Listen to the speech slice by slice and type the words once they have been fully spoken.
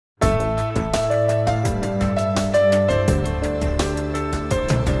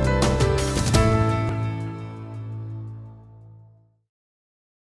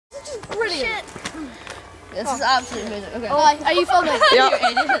This is absolutely amazing. Okay. Oh, are you filming? Yeah.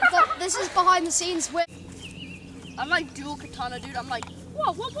 This is behind the scenes. I'm like dual katana, dude. I'm like,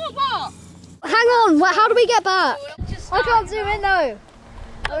 whoa. Hang on, how do we get back? I can't zoom in though.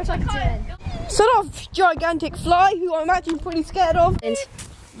 I wish I could zoom in. Sort of gigantic fly, who I'm actually pretty scared of.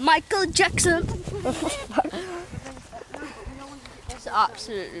 Michael Jackson. It's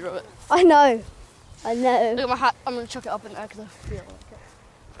absolutely rubbish. I know. I know. Look at my hat. I'm gonna chuck it up in there because I feel like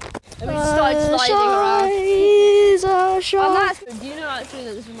it. And we started sliding around. And that's, do you know actually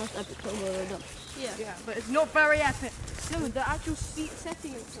that this is the most epic film I've ever done? Yeah, but it's not very epic. No, the actual seat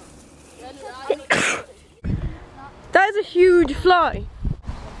setting and stuff. That is a huge fly.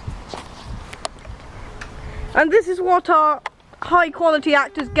 And this is what our high quality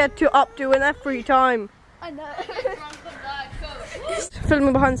actors get to up to in their free time. I know.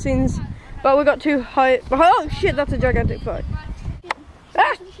 Filming behind the scenes, but we got too high. Oh shit, that's a gigantic fly.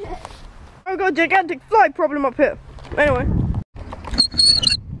 Ah! I've got a gigantic fly problem up here. Anyway.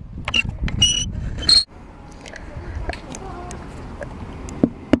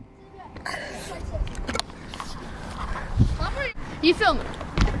 You filming?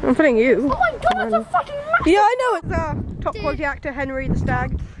 I'm filming you. Oh my god, that's a fucking massive. Yeah, I know, it's top quality actor Henry the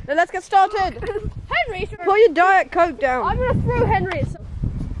Stag. Now let's get started. Henry! Pour your Diet Coke down. I'm gonna throw Henry at some.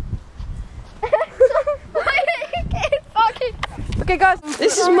 Okay guys,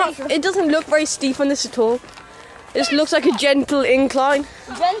 this is it doesn't look very steep on this at all. It just looks like a gentle incline.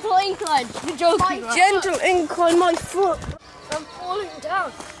 Gentle incline. You're joking, right? Gentle incline, my foot. I'm falling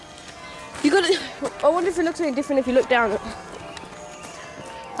down. You gotta. I wonder if it looks any different if you look down.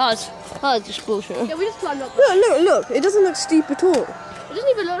 That's just bullshit. Yeah, we just climbed up. Look. It doesn't look steep at all. It doesn't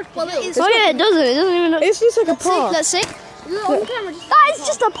even look. Well, it is. Oh yeah, it doesn't. It doesn't even look. It's just like a path. Let's see. Look on camera. That is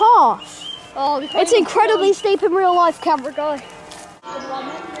just a path. Oh, It's incredibly steep in real life, camera guy.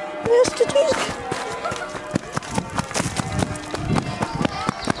 Mr. Jesus.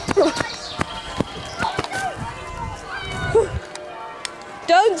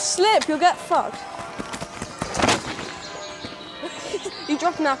 Don't slip, you'll get fucked. You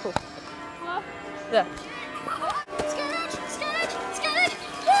dropped an apple. What? There.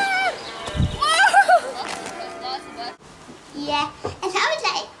 Yeah, and I was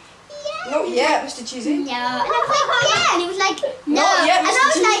like, yeah. Not yet, Mr. Cheesy. No. And I was like, yeah. And he was like, no. Not yet, And I Mr.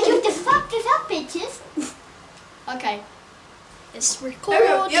 was like, Cheesy. you the fuck this up, bitches. Okay. It's There we recording.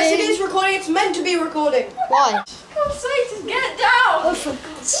 go. Yes, it is recording. It's meant to be recording. Why? God's sake, just get down. Oh, for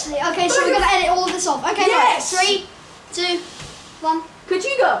God's sake. Okay, so we're gonna edit all of this off. Okay, Yes. right. 3, 2, 1. Could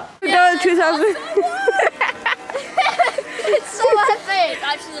you go? Go 2000. It's so epic. It's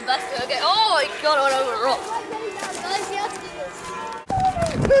actually the best thing. Okay. Oh my god, I went over a rock.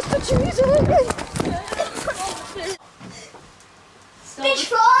 Mr. Cheesy. Bitch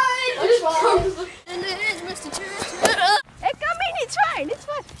fly! Bitch fly! And it is Mr. Cheese. Hey, come in. It's fine. It's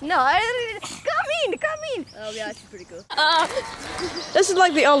fine. No, come in. Oh yeah, actually pretty cool. This is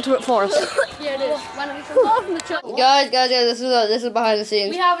like the ultimate forest. Yeah, it is. Guys, this is behind the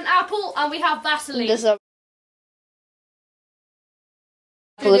scenes. We have an apple and we have Vaseline. This is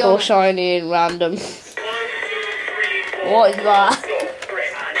look all shiny and random. What is that?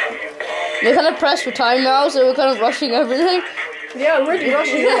 We're kind of pressed for time now, so we're kind of rushing everything. Yeah, I'm really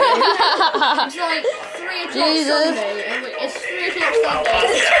rushing. It's like 3 o'clock Jesus. Sunday. And it's 3 o'clock Sunday.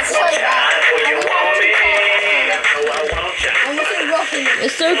 And we're sort of rushing it.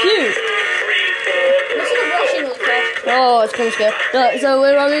 It's so cute. We're sort of rushing it. Oh, it's kind of scary. So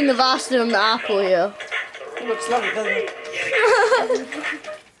we're running the Vaseline on the apple here. It looks lovely, doesn't it?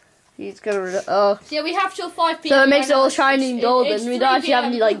 He's gonna. Oh. So yeah, we have till 5 p.m. So it makes it all shiny and golden. We don't actually have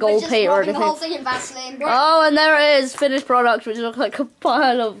any like gold paint or the whole anything. thing in Vaseline. Oh, and there it is, finished product, which looks like a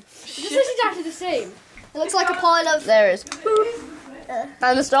pile of. This is exactly the same. It looks like a pile of. There it is.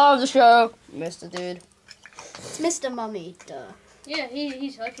 And the star of the show, Mr. Dude. It's Mr. Mummy. Duh. Yeah,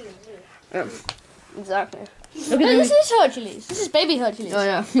 he's Hercules. Yeah. Exactly. Look at This is Hercules. This is baby Hercules. Oh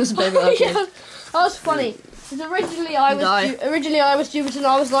yeah, this is baby Hercules. Yeah, that was funny. Because originally I was stupid and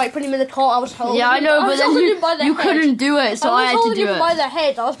I was like putting him in the cart. I was holding. Yeah, I know, but then you couldn't do it, so I had to do him by it. the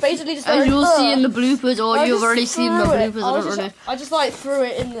head. I was basically just. As like, you'll see in the bloopers, or I you've just already seen the threw it. bloopers. I don't know. I just like threw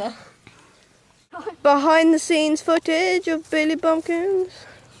it in there. Behind the scenes footage of Billy Bumpkins.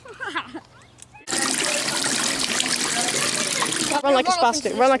 Run like a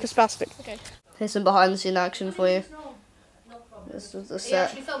spastic. Run like a spastic. Okay. Here's some behind the scene action for you. This is the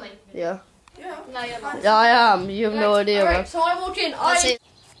set. filming? Yeah. No, you're not. Yeah, I am. You have no idea, man. Alright, so I walk in.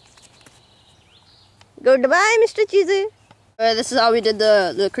 Goodbye, Mr. Cheesy. This is how we did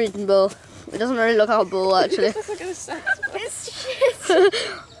the creeping bull. It doesn't really look like a bull, actually. It's shit.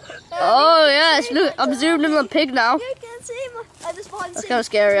 Oh yes, look, I'm zoomed in on the pig now. You can see my. This behind the That's scenes. kind of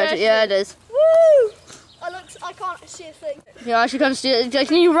scary, actually. Yeah, it is. Woo! I can't see a thing. Yeah, I actually kind of see it.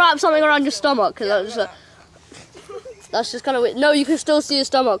 Can you wrap something around your stomach? Cause that's just kind of weird. No, you can still see your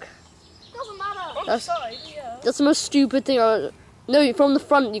stomach. Doesn't matter. That's the most stupid thing. No, from the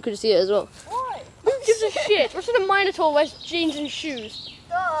front you could see it as well. Why? Who gives a shit? What's in a Minotaur wears jeans and shoes?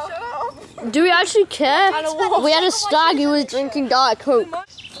 Duh. Do we actually care? We had a stag who was drinking Diet Coke.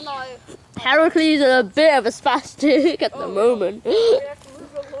 No. Hercules is a bit of a spastic at the moment.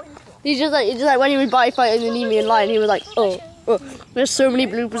 He's just like when he was body fighting the Nemean lion, he was like, oh. There's so many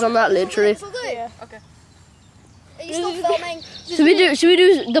bloopers on that, literally. Yeah. Okay. Are you still filming? Should we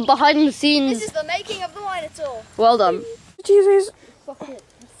do the behind the scenes? This is the making of the Minotaur. Well done. Jesus.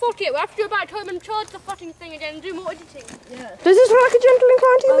 Fuck it, we have to go back home and charge the fucking thing again and do more editing. Yeah. Does this look like a gentle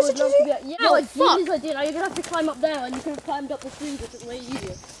incline to you, Mr. Cheesy? Yeah, no, fuck. I did. Now you're gonna have to climb up there and you could have climbed up the trees, which is way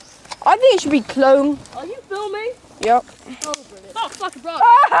easier. I think it should be clone. Are you filming? Yep. Oh, brilliant. Oh, fuck, bro.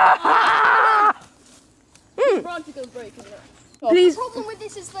 Branch is gonna break, isn't it? Please. The problem with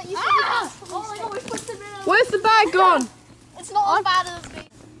this is that you Oh my god, we put them in. Where's the bag gone? It's not as bad as me.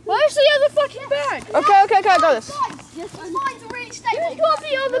 Where's the other fucking bag? Okay, I got this. Yes, mine's really stable. Who's got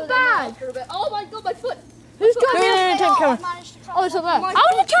the other bag? Oh my god, my foot. Who's got I've the managed to travel. Oh, it's up there. My How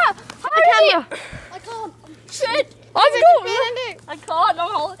foot. the cat? How is it? I can't. Shit. I've got. I can't.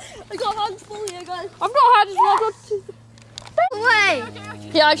 I got hands full here, guys. I've got hands. I've got two. Way.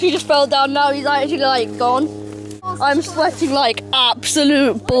 He actually just fell down now. He's actually like gone. I'm sweating like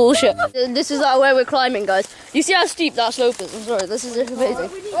absolute bullshit. This is where we're climbing, guys. You see how steep that slope is? I'm sorry, this is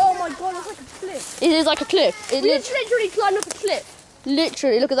amazing. Oh my god, it's like a cliff. It is like a cliff. It literally climbed up a cliff.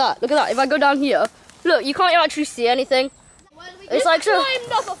 Literally, look at that. Look at that. If I go down here, look, you can't actually see anything. It's like so.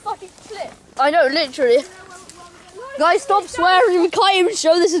 Climbed up a fucking cliff. I know, literally. Guys, stop swearing. We can't even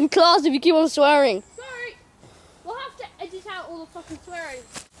show this in class if you keep on swearing. Sorry. We'll have to edit out all the fucking swearing.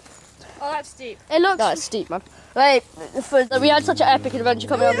 Oh, that's steep. It looks. That's steep, man. Wait, we had such an epic adventure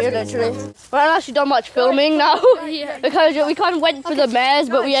coming up here, literally. We haven't actually done much filming now. Yeah. Because we kind of went for the mares,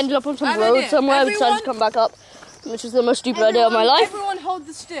 but we ended up on some road somewhere. We decided to come back up, which is the most stupid idea of my life. Everyone hold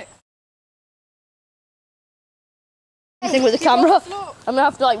the stick. Thing with the camera. I'm gonna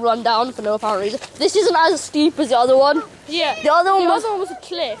have to like run down for no apparent reason. This isn't as steep as the other one. Yeah. The other one was a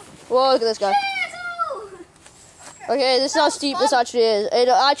cliff. Whoa, look at this guy. Okay, this is how steep this actually is. It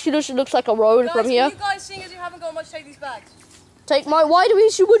actually just looks like a road from here. You guys, seeing as you haven't got much, take these bags. Why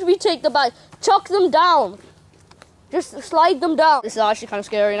would we take the bag? Chuck them down. Just slide them down. This is actually kind of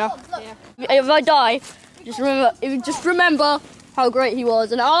scary now. Yeah. If I die, just remember how great he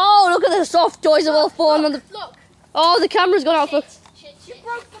was. And oh, look at the soft toys have all fallen on the. Look. Oh, the camera's gone out. You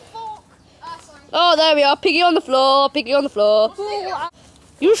broke the fork. Oh, there we are. Piggy on the floor. Piggy on the floor.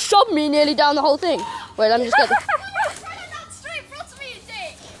 You shoved me nearly down the whole thing. Wait, let me just get the.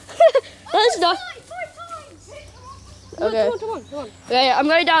 That's not. Okay. Come on. Okay, I'm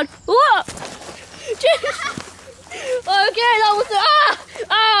going down. Whoa! Okay, that was the.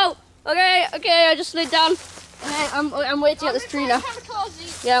 Ow! Okay, I just slid down. Okay, I'm waiting at this tree now.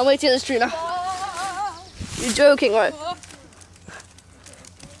 Yeah, I'm waiting at this tree now. You're joking, right?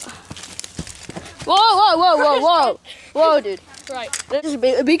 Whoa, dude. Right. Just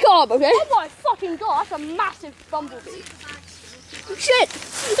be calm, okay? Oh my fucking god, that's a massive bumblebee. Shit!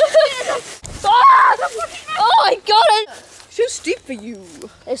 Oh my god! It's too steep for you.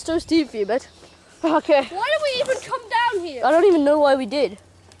 It's too steep for you, but okay. Why did we even come down here? I don't even know why we did.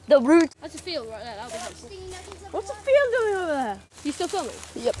 The route. That's a field right there, that'll be helpful. What's the field doing over there? You still filming?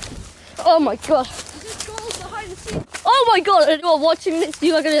 Yep. Oh my god. Is this goals behind the scenes? Oh my god, you're watching this,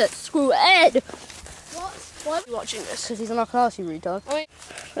 you're gonna screw Ed. Why are you watching this? Because he's in our class, you retard. Wait.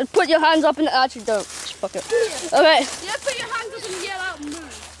 And put your hands up and actually don't. Just fuck it. Okay. Yeah, put your hands up and yell out and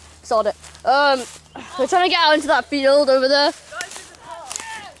move. Sod it. We're trying to get out into that field over there.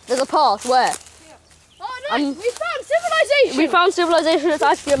 There's a path, where? Oh no, we found civilization! We found civilization, it's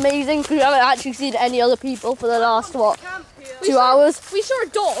actually amazing because we haven't actually seen any other people for the last, what, 2 hours? We saw a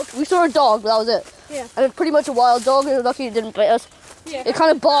dog. We saw a dog, but that was it. Yeah. And it's pretty much a wild dog, and lucky it didn't bite us. Yeah. It kind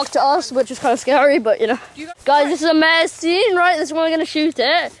of barked at us, which is kind of scary, but you know. Guys, this is a mare scene, right? This is when we're going to shoot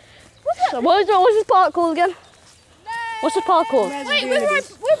it. What's this park called again? What's the park called? Wait, we're right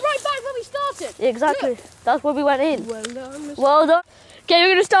back where we started. Yeah, exactly. Look. That's where we went in. Well done. Well done. Okay, we're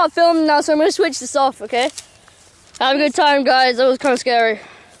going to start filming now, so I'm going to switch this off, okay? Have a good time, guys. That was kind of scary.